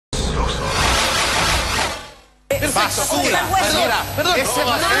basura. Perdón. Ese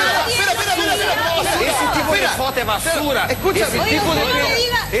tipo de foto es basura. Escúchame.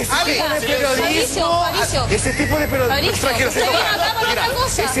 Ese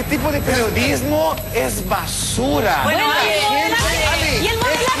tipo de periodismo es basura. Bueno, y el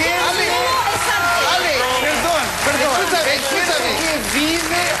modelo Perdón. Escúchame. Que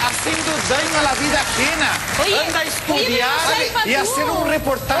vive haciendo daño a la vida ajena. Anda a estudiar y hacer un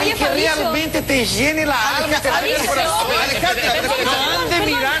reportaje que realmente te llene la alma, te llene el corazón. No ande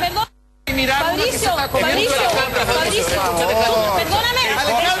mirando una que se está comiendo la cámara. Perdóname.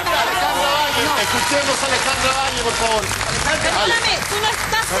 Escuchemos a Alejandra Valle, por favor. Perdóname, tú no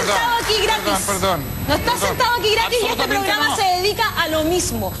estás sentado aquí gratis. No estás sentado aquí gratis y este programa se dedica a lo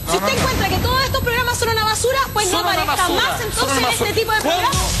mismo. Si usted encuentra que todos estos programas son una basura, pues no aparezca más entonces en este tipo de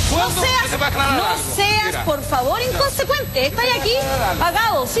programas. No seas, por favor, inconsecuente. ¿Estás aquí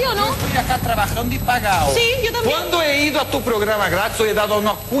pagado, sí o no? Yo estoy acá trabajando y pagado. Sí, yo también. Cuando he ido a tu programa gratis, he dado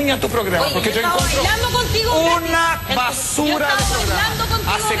una cuña a tu programa. Oye, porque yo estaba encuentro bailando contigo una gratis. basura de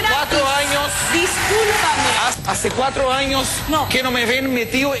programa. Hace 4 años... Discúlpame. Hace 4 años No. que no me ven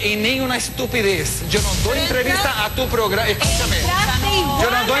metido en ninguna estupidez. Yo no doy entrevista a tu programa. Escúchame. Yo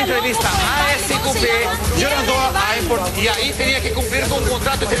no doy entrevista a SQP. Yo no doy a Import. Y ahí tenía que cumplir con un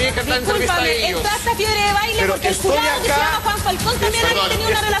contrato y tenía que dar entrevista a ellos. Entraste a Fiebre de Baile Pero porque el estoy jurado que se acá. llama Juan Falcón también había tenido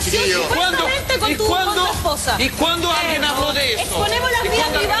una relación supuestamente con tu esposa. ¿Y cuándo alguien habló de eso? Exponemos las vidas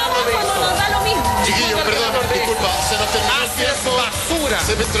privadas cuando nos da lo mismo. Chiquillos, perdón, disculpa, se nos terminó el tiempo. Basura.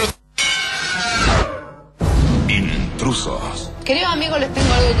 Intrusos. Queridos amigos, les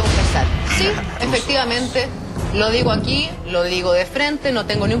tengo algo que confesar. Sí, efectivamente, lo digo aquí, lo digo de frente, no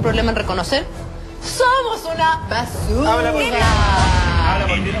tengo ni un problema en reconocer. Somos una basura.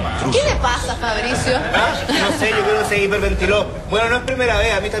 ¿Qué le pasa, Fabricio? No sé, yo creo que se hiperventiló. Bueno, no es primera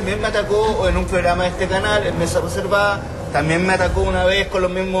vez, a mí también me atacó en un programa de este canal, en Mesa Reservada. También me atacó una vez con los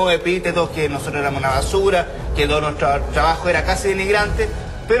mismos epítetos, que nosotros éramos una basura, que todo nuestro trabajo era casi denigrante.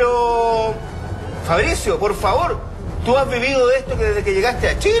 Pero, Fabricio, por favor, tú has vivido de esto desde que llegaste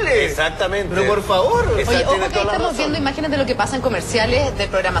a Chile. Exactamente. Pero por favor. Oye, ojo que estamos viendo imágenes de lo que pasa en comerciales del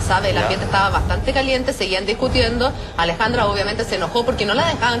programa SAB. El ambiente estaba bastante caliente, seguían discutiendo. Alejandra obviamente se enojó porque no la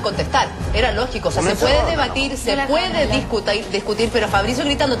dejaban contestar. Era lógico, o sea, se puede debatir, se puede discutir, pero Fabricio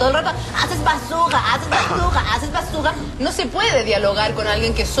gritando todo el rato, haces basura, haces basura, haces basura. No se puede dialogar con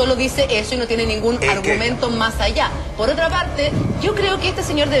alguien que solo dice eso y no tiene ningún argumento más allá. Por otra parte, yo creo que este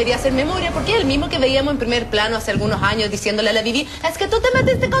señor debería hacer memoria porque es el mismo que veíamos en primer plano hace algunos años diciéndole a la Vivi, es que tú te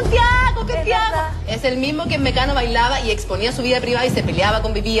metiste con Tiago, que Tiago. Es el mismo que en Mecano bailaba y exponía su vida privada y se peleaba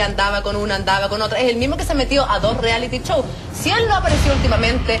con Vivi, andaba con una, andaba con otra. Es el mismo que se metió a 2 reality shows. Si él no apareció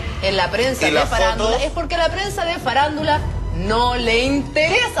últimamente en la prensa de farándula, es porque la prensa de farándula no le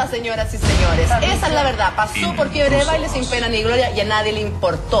interesa, señoras y señores. Esa es la verdad. Pasó por Fiebre de Baile sin pena ni gloria y a nadie le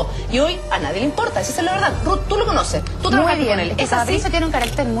importó. Y hoy a nadie le importa. Esa es la verdad. Ruth, tú lo conoces. Tú trabajas con él. ¿Es así? Fabricio tiene un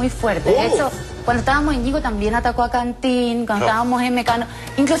carácter muy fuerte. De hecho, cuando estábamos en Ñigo también atacó a Cantín, cuando estábamos en Mecano.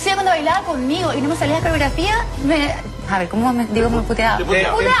 Inclusive cuando bailaba conmigo y no me salía de coreografía, a ver, ¿cómo me digo? Me puteaba. Me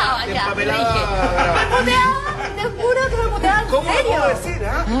puteaba, ya, lo dije. Me puteaba, te juro que me puteaba, ¿en serio? ¿Cómo lo puedo decir,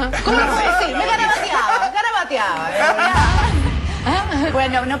 ¿Cómo lo puedo decir? Me garabateaba.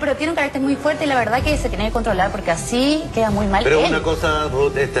 Bueno, no, pero tiene un carácter muy fuerte y la verdad que se tiene que controlar porque así queda muy mal. Pero una cosa,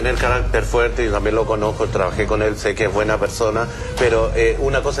 Ruth, es tener carácter fuerte, y también lo conozco, trabajé con él, sé que es buena persona, pero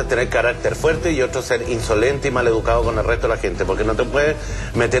una cosa es tener carácter fuerte y otro ser insolente y maleducado con el resto de la gente, porque no te puedes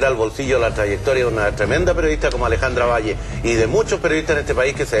meter al bolsillo la trayectoria de una tremenda periodista como Alejandra Valle y de muchos periodistas en este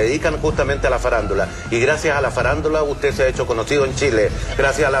país que se dedican justamente a la farándula. Y gracias a la farándula usted se ha hecho conocido en Chile.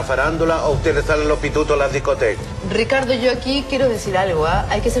 Gracias a la farándula a usted le salen los pitutos a las discotecas. Ricardo, yo aquí quiero decir algo,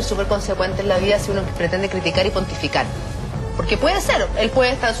 hay que ser súper consecuente en la vida si uno pretende criticar y pontificar. Porque puede ser, él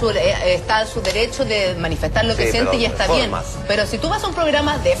puede estar está en su derecho de manifestar lo que siente y está bien. Pero si tú vas a un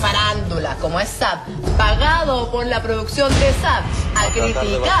programa de farándula, como es SAP, pagado por la producción de SAP, a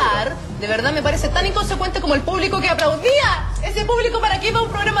criticar, de verdad me parece tan inconsecuente como el público que aplaudía. Ese público, ¿para qué va a un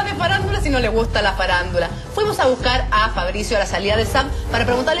programa de farándula si no le gusta la farándula? Fuimos a buscar a Fabricio a la salida del SAP para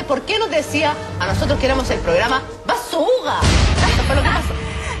preguntarle por qué nos decía a nosotros que éramos el programa Basuga. Eso fue lo que pasó.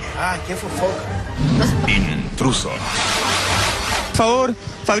 Ah, qué fofoca. Intrusos. Por favor,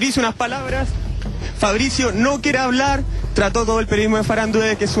 Fabricio, unas palabras. Fabricio no quiere hablar, trató todo el periodismo de farándula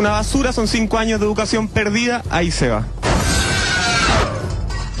de que es una basura, son 5 años de educación perdida, ahí se va.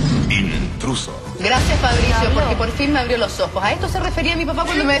 Intrusos. Gracias, Fabricio, porque por fin me abrió los ojos. A esto se refería mi papá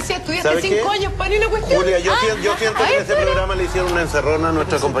cuando me decía, estudiaste 5 años para una cuestión. Julia, yo siento que en ese programa le hicieron una encerrona a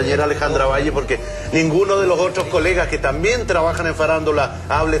nuestra compañera Alejandra Valle porque ninguno de los otros colegas que también trabajan en farándula,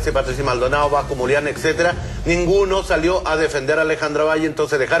 háblese Patricia Maldonado, Vasco Murián, etcétera, ninguno salió a defender a Alejandra Valle,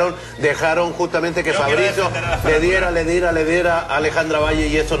 entonces dejaron justamente que Fabricio le diera a Alejandra Valle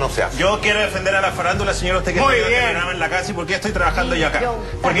y eso no se hace. Yo quiero defender a la farándula, señor, usted que está en el programa en la casa, y por qué estoy trabajando yo acá.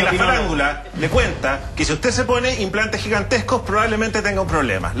 Porque la farándula le cuenta que si usted se pone implantes gigantescos probablemente tenga un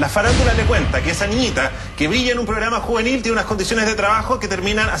problema. La farándula le cuenta que esa niñita que brilla en un programa juvenil tiene unas condiciones de trabajo que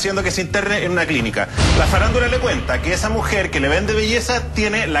terminan haciendo que se interne en una clínica. La farándula le cuenta que esa mujer que le vende belleza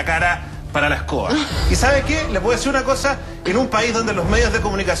tiene la cara para la escoba. ¿Y sabe qué? Le puedo decir una cosa, en un país donde los medios de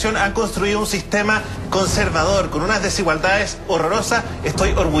comunicación han construido un sistema conservador con unas desigualdades horrorosas,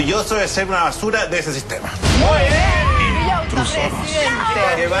 estoy orgulloso de ser una basura de ese sistema. Muy bien.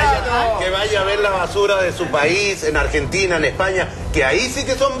 Que vaya a ver la basura de su país, en Argentina, en España, que ahí sí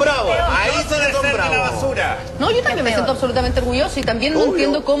que son bravos. Ahí sí que son bravos. No, yo también me siento absolutamente orgulloso y también no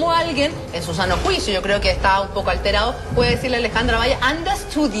entiendo cómo alguien, en su sano juicio, yo creo que está un poco alterado, puede decirle a Alejandra Valle, anda a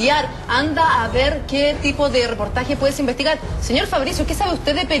estudiar, anda a ver qué tipo de reportaje puedes investigar. Señor Fabricio, ¿qué sabe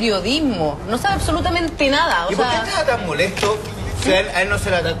usted de periodismo? No sabe absolutamente nada. ¿Y por qué estaba tan molesto? O sea, a él no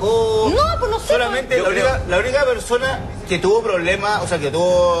se le atacó. No, pues no sé. Solamente la única persona que tuvo problemas, o sea, que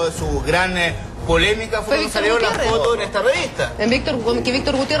tuvo su gran polémica fue cuando salieron las fotos en esta revista. Que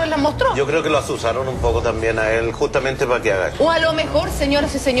Víctor Gutiérrez las mostró. Yo creo que lo asusaron un poco también a él, justamente para que haga eso. O a lo mejor,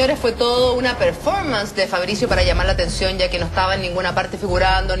 señoras y señores, fue todo una performance de Fabricio para llamar la atención, ya que no estaba en ninguna parte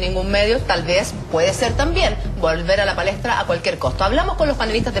figurando, en ningún medio. Tal vez puede ser también volver a la palestra a cualquier costo. Hablamos con los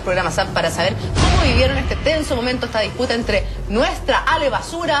panelistas del programa SAP para saber cómo vivieron este tenso momento, esta disputa entre nuestra Ale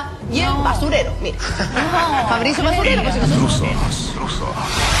Basura y el basurero. Mira, Fabricio Basurero, pues si nosotros...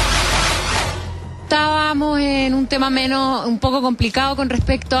 Estábamos en un tema un poco complicado con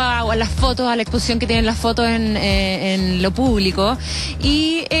respecto a las fotos, a la exposición que tienen las fotos en lo público,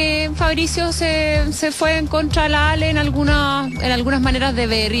 y Fabricio se fue en contra de la Ale en algunas maneras de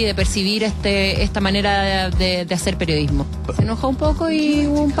ver y de percibir esta manera de hacer periodismo. Se enojó un poco y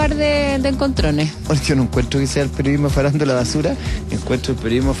hubo un par de encontrones. Yo no encuentro que sea el periodismo farándula basura, encuentro el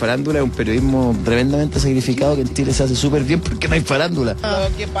periodismo farándula es un periodismo tremendamente sacrificado que en Chile se hace súper bien porque no hay farándula.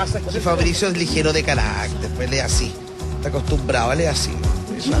 Lo que pasa es que Fabricio es ligero de carácter, pues lee así, está acostumbrado a leer así.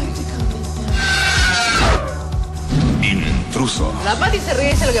 Intruso. La Pati se ríe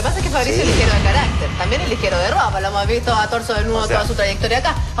y dice, lo que pasa es que Fabricio es ligero de carácter, también es ligero de ropa, lo hemos visto a torso desnudo toda su trayectoria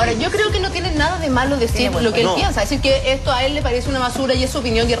acá. Ahora, yo creo que no tiene nada de malo decir lo que él piensa, decir que esto a él le parece una basura y es su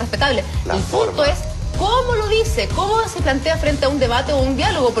opinión y es respetable. El punto es cómo lo dice, cómo se plantea frente a un debate o un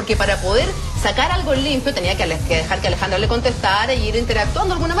diálogo, porque para poder sacar algo limpio tenía que dejar que Alejandra le contestara y ir interactuando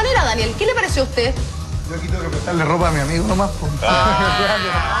de alguna manera. Daniel, ¿qué le pareció a usted? Yo aquí tengo que prestarle ropa a mi amigo nomás.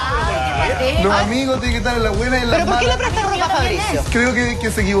 Los amigos tienen que estar en la buena y en la mala. ¿Pero por qué le presta ropa a Fabricio? Creo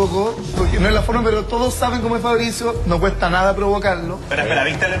que se equivocó, porque no es la forma, pero todos saben cómo es Fabricio, no cuesta nada provocarlo. Pero espera,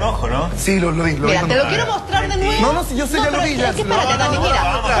 ¿viste el enojo, no? Sí, lo vi. Mira, te lo quiero mostrar de nuevo. No, si yo sé ya lo vi. Es que espérate, Dani,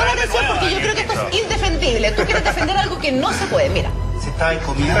 mira, pon atención porque yo creo que esto es indefendible. Tú quieres defender algo que no se puede, mira. Se está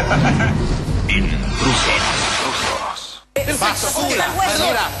comiendo. Basura,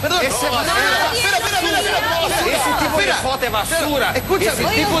 perdón. Ese tipo de foto es basura. Escucha, ese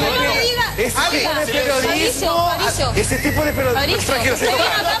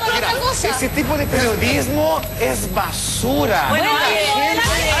tipo de periodismo es basura. Bueno,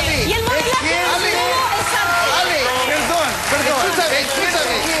 y el modelaje Perdón.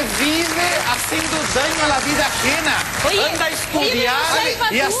 Que vive haciendo daño a la vida ajena. Anda a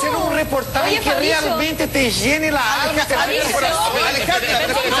estudiar y hacer un reportaje que realmente te llene la alma, te llene el corazón.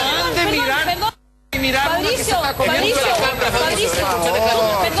 Ande mirar una que se está comiendo la Fabricio,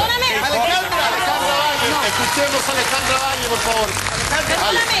 perdóname. Escuchemos a Alejandra Valle, por favor.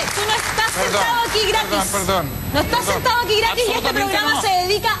 Perdóname, tú no estás sentado aquí gratis. No estás sentado aquí gratis y este programa se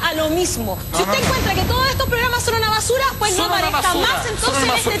dedica a lo mismo. Si usted encuentra que todos estos programas son una basura, pues no aparezca más entonces en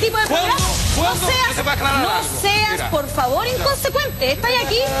este tipo de programas. No seas, por favor, inconsecuente. Estás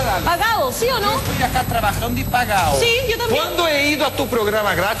aquí pagado, ¿sí o no? Yo estoy acá trabajando y pagado. Sí, yo también. Cuando he ido a tu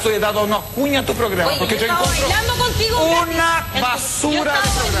programa gratis, he dado una cuña a tu programa. Oye, porque yo estaba encuentro bailando contigo una gratis. basura Yo de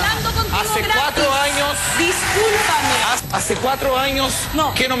estaba programa. bailando contigo Hace gratis. 4 años. Discúlpame. Hace 4 años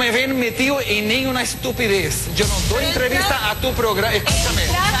que no me ven metido en ninguna estupidez. Yo no doy entrevista a tu programa. Escúchame.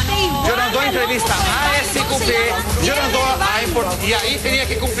 Yo no doy entrevista a SQP. Yo no doy a y ahí tenía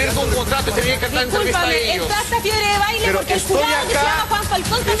que cumplir con un contrato y tenía que dar entrevista a ellos. Entraste a fiebre de baile Pero porque el estoy jurado que se acá. llama Juan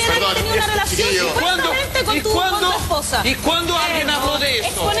Falcón también había tenido una relación supuestamente con tu esposa. ¿Y cuándo alguien habló de eso?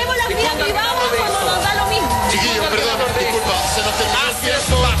 Exponemos las vidas privadas cuando nos da lo mismo. Chiquillos, perdón, disculpa, se nos terminó el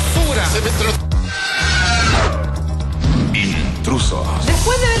tiempo. Basura. Intrusos.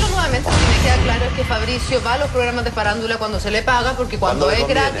 Después de verlo nuevamente, tiene queda claro es que Fabricio va a los programas de farándula cuando se le paga, porque cuando es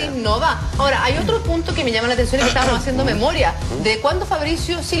gratis no va. Ahora, hay otro punto que me llama la atención y que estábamos haciendo memoria de cuándo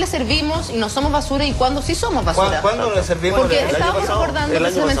Fabricio sí le servimos y no somos basura y cuándo sí somos basura. ¿Cuándo le servimos? Porque estábamos recordando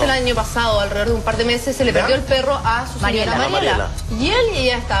precisamente el año pasado, alrededor de un par de meses, se le perdió el perro a su señora Mariela. Y él y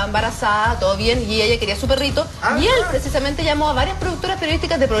ella estaba embarazada, todo bien, y ella quería su perrito. Y él precisamente llamó a varias productoras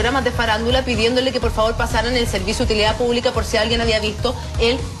periodísticas de programas de farándula pidiéndole que por favor pasaran el servicio de utilidad pública por si alguien había visto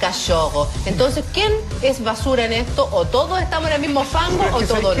el cachorro. Entonces, ¿quién es basura en esto? ¿O todos estamos en el mismo fango o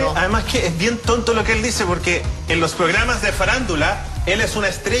todos no? Además que es bien tonto lo que él dice, porque en los programas de farándula él es una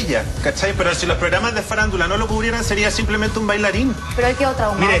estrella, ¿cachai? Pero si los programas de farándula no lo cubrieran, sería simplemente un bailarín. Pero hay que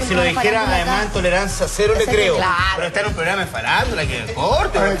otra. Mire, si lo dijera además en tolerancia cero le creo. Claro. Pero está en un programa de farándula, que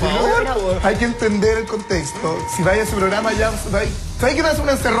corte, por favor. Hay que entender el contexto. Si vaya a ese programa ya... Hay que darse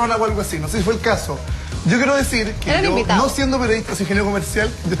una encerrona o algo así, no sé si fue el caso. Yo quiero decir que yo, no siendo periodista, soy ingeniero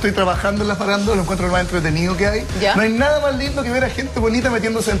comercial, yo estoy trabajando en la farándula, lo encuentro lo más entretenido que hay. ¿Ya? No hay nada más lindo que ver a gente bonita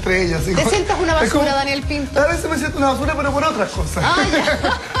metiéndose entre ellas. ¿Te sientes una basura, Daniel Pinto? A veces me siento una basura, pero por otras cosas.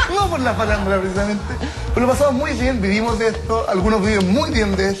 No por la farándula, precisamente. Pero lo pasamos muy bien, vivimos de esto, algunos viven muy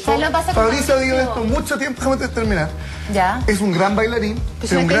bien de esto. Fabricio ha vivido de esto mucho tiempo, déjame terminar. Ya. Es un gran bailarín,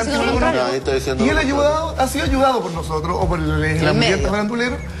 es un gran y él ha sido ayudado por nosotros, o por el ambiente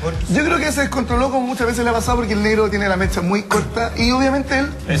farandulero. Yo creo que se descontroló como muchas veces le ha pasado porque el negro tiene la mecha muy corta y obviamente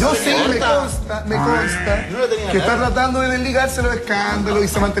él, yo sé, me consta que está tratando de desligarse los escándalos y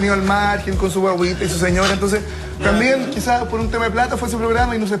se ha mantenido al margen con su guaguita y su señora, entonces también quizás por un tema de plata fue ese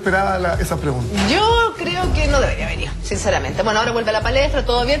programa y no se esperaba esas preguntas. Yo creo que no debería venir, sinceramente. Bueno, ahora vuelve a la palestra,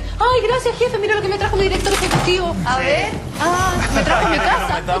 todo bien. Ay, gracias jefe, mira lo que me trajo mi director ejecutivo. A ver. Ah, me trajo mi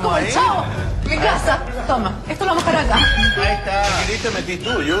casa, estoy como el chavo. Mi casa. Toma, esto lo vamos a dejar acá. Ahí está. ¿Qué te metís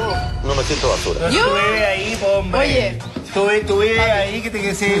tú? Yo no me siento basura. Yo estuve ahí, hombre. Oye. Estuve ahí, que te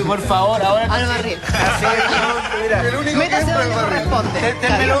quedé, por favor, ahora... Al barril. Mira. El único que entra al barril.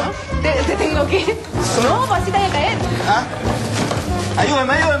 Te tengo que... No, pasita de caer. ¿Ah?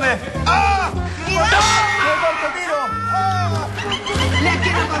 Ayúdame. ¡Ah! Les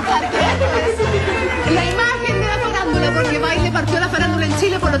quiero contar que la imagen de la farándula, porque Baile partió la farándula en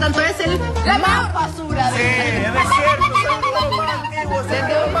Chile, por lo tanto es la más basura. Sí, es cierto, son los más antiguos, son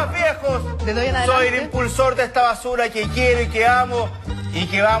los más viejos. Soy el impulsor de esta basura que quiero y que amo y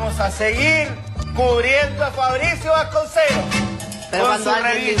que vamos a seguir cubriendo a Fabricio Vasconcelos. Pero con su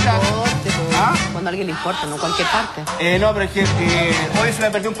revista. Cuando a alguien le importa, no en cualquier parte. No, pero es que hoy se me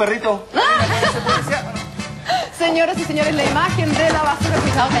perdió un perrito. Señoras y señores, la imagen de la basura.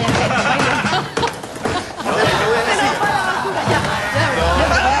 Cuidado que hay gente, Baile.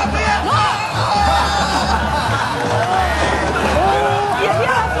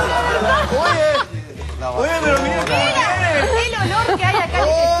 Oye, pero mira el olor que hay acá en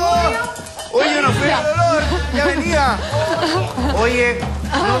este estudio. Oye, no fue el olor, ya venía. Oye,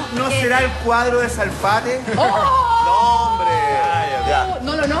 ¿no será el cuadro de Salfate? No, hombre.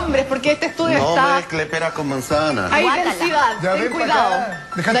 No lo nombres porque este estudio está... No, clepera con manzana. Hay densidad, ten cuidado.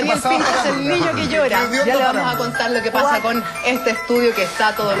 Daniel Pinto es el niño que llora. Ya le vamos a contar lo que pasa con este estudio que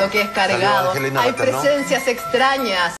está todo lo que es cargado. Hay presencias extrañas.